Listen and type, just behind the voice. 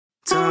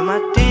Tell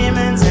my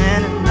demons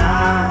in the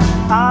night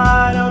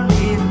I don't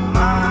even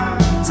mind.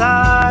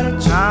 Tired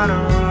of trying to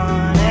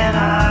run and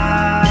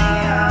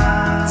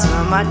hide.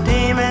 Tell my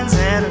demons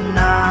in the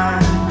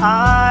night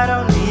I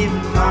don't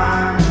even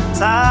mind.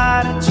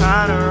 Tired of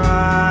trying to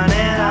run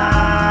and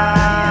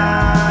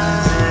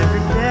hide.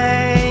 Every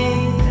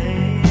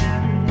day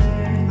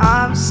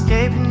I'm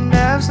escaping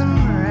depths and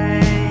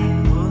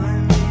rain,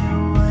 pulling me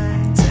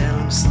away till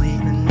I'm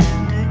sleeping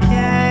in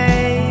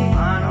decay.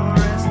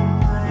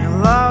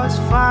 You'll always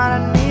find I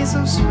need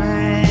some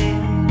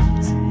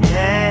space,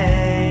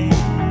 yeah.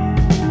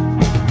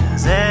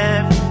 'Cause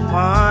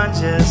everyone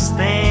just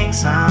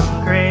thinks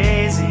I'm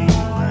crazy,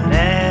 but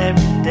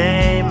every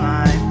day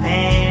my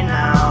pain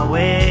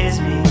outweighs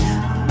me.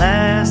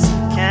 Unless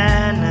I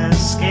can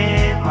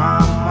escape my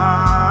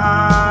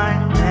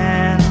mind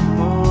and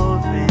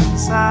move in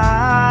silence.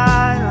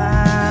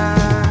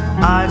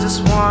 I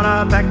just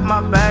wanna pack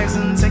my bags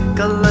and take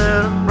a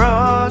little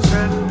road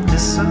trip.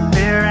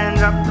 Disappear and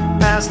drop the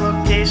past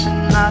location,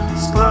 not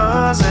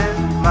disclosing.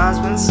 Mind's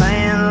been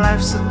saying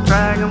life's a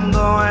drag, I'm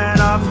going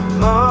off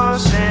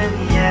emotion,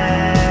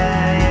 yeah.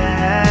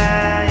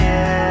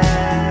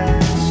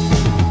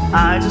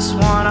 I just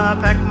wanna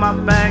pack my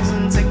bags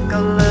and take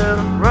a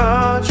little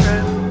road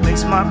trip.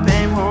 Mix my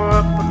pain, pour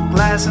up a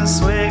glass and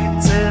swig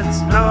it till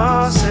there's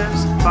no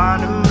sips.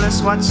 Finding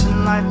bliss,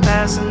 watching life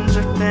pass and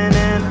drifting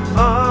in the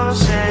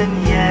ocean,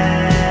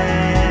 yeah.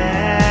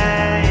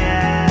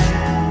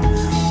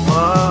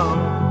 Whoa,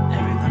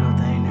 every little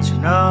thing that you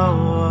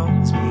know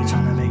is me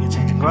trying to make a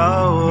change and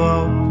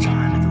grow.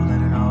 Trying to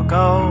let it all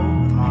go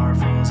with my heart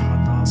frozen, my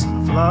thoughts on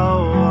the flow.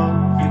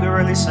 You could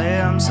really say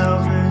I'm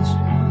selfish,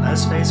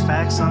 let's face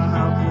facts, I'm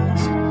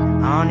helpless.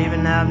 I don't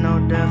even have no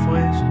death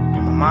wish,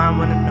 but my mind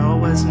wanna know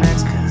what's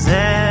next. 'Cause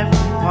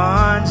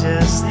everyone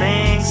just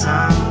thinks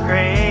I'm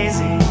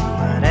crazy,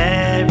 but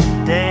every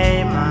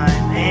day my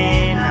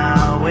pain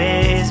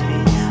outweighs me.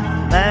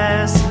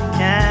 Unless I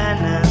can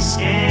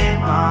escape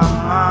my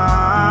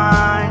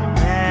mind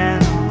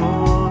and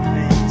move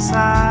in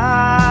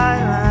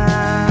silence.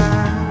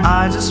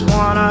 I just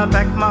wanna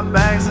pack my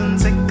bags and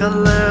take a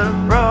little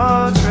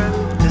road trip.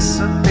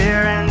 Disappear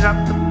and drop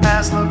the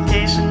past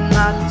location,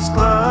 not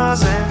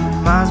disclosing.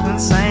 Mind's been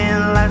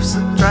saying life's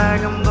a drag,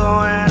 I'm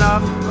going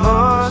off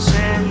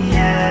emotion,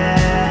 yeah.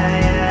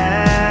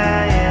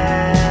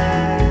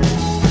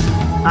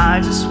 I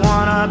just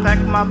wanna pack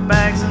my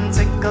bags and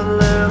take a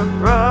little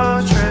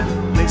road trip.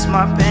 Mix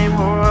my pain,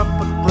 pour up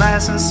a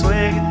glass and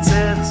swig it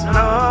till there's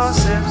no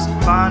sips.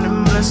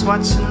 Finding bliss,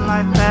 watching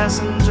life pass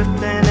and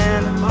drifting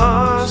in the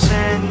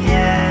ocean,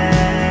 yeah.